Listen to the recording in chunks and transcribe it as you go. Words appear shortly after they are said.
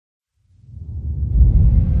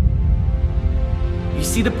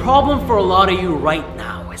see, the problem for a lot of you right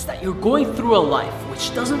now is that you're going through a life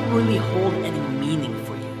which doesn't really hold any meaning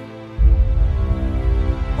for you.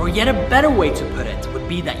 Or yet a better way to put it would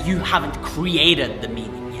be that you haven't created the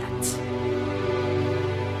meaning yet.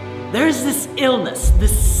 There's this illness,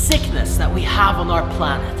 this sickness that we have on our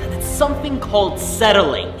planet, and it's something called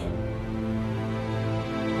settling.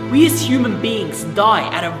 We as human beings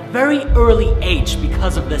die at a very early age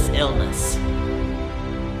because of this illness.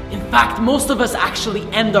 In fact, most of us actually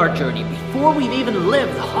end our journey before we've even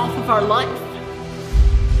lived half of our life.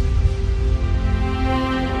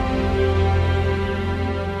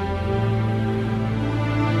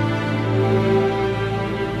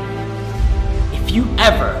 If you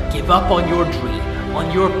ever give up on your dream,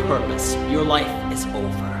 on your purpose, your life is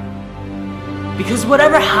over. Because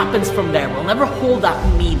whatever happens from there will never hold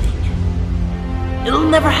that meaning. It'll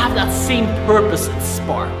never have that same purpose and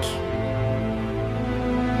spark.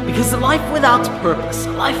 Because a life without purpose,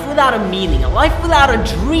 a life without a meaning, a life without a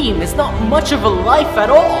dream is not much of a life at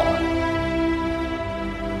all.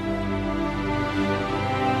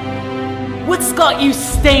 What's got you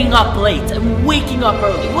staying up late and waking up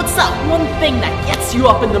early? What's that one thing that gets you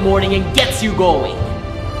up in the morning and gets you going?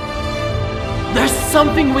 There's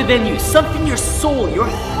something within you, something your soul, your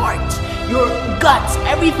heart, your guts,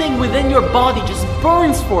 everything within your body just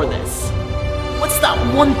burns for this. What's that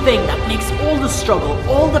one thing that makes all the struggle,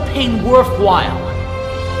 all the pain worthwhile?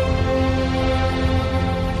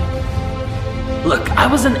 Look, I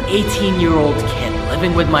was an 18-year-old kid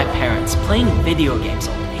living with my parents, playing video games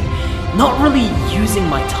all day, not really using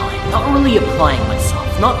my time, not really applying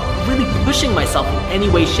myself, not really pushing myself in any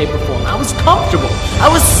way, shape, or form. I was comfortable, I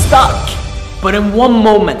was stuck. But in one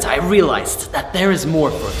moment I realized that there is more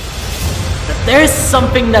for me. That there is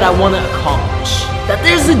something that I want to accomplish. That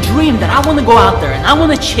there's a dream that I want to go out there and I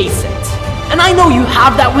want to chase it. And I know you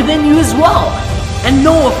have that within you as well. And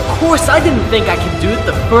no, of course I didn't think I could do it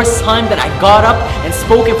the first time that I got up and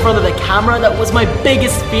spoke in front of the camera. That was my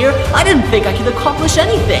biggest fear. I didn't think I could accomplish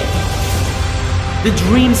anything. The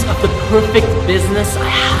dreams of the perfect business I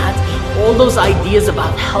had, all those ideas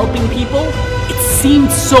about helping people, it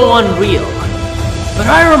seemed so unreal. But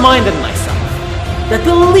I reminded myself that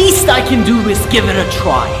the least I can do is give it a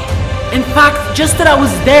try. In fact, just that I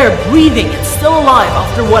was there, breathing and still alive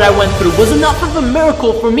after what I went through was enough of a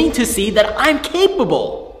miracle for me to see that I'm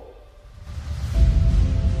capable.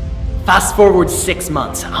 Fast forward 6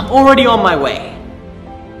 months, I'm already on my way.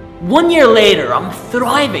 1 year later, I'm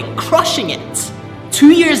thriving, crushing it.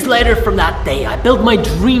 2 years later from that day, I built my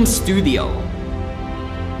dream studio.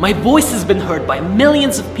 My voice has been heard by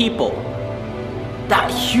millions of people. That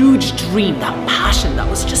huge dream, that passion that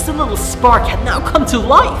was just a little spark had now come to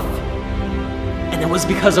life. And it was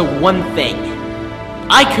because of one thing.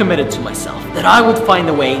 I committed to myself that I would find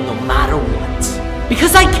a way no matter what.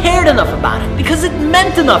 Because I cared enough about it, because it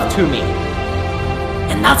meant enough to me.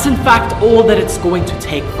 And that's in fact all that it's going to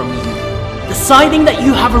take from you. Deciding that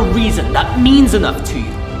you have a reason that means enough to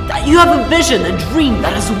you. That you have a vision, a dream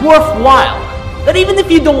that is worthwhile. That even if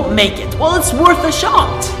you don't make it, well, it's worth a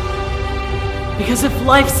shot. Because if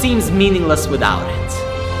life seems meaningless without it,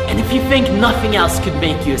 and if you think nothing else could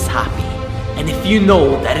make you as happy, and if you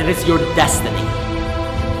know that it is your destiny,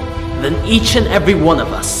 then each and every one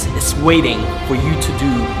of us is waiting for you to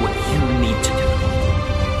do what you need to do.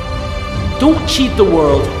 Don't cheat the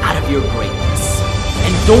world out of your greatness,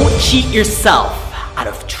 and don't cheat yourself out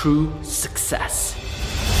of true success.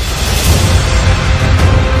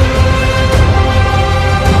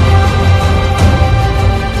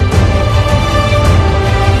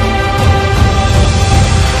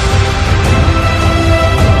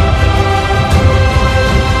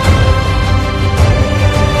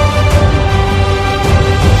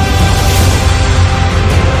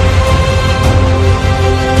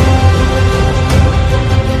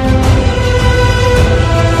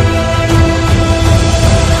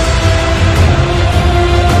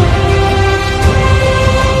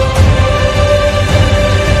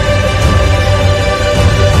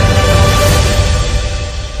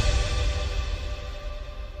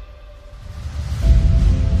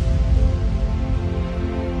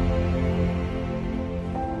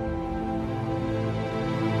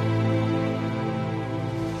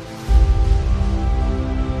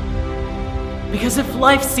 Because if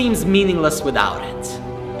life seems meaningless without it,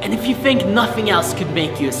 and if you think nothing else could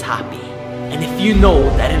make you as happy, and if you know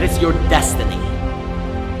that it is your destiny,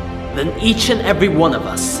 then each and every one of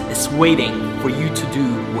us is waiting for you to do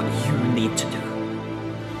what you need to do.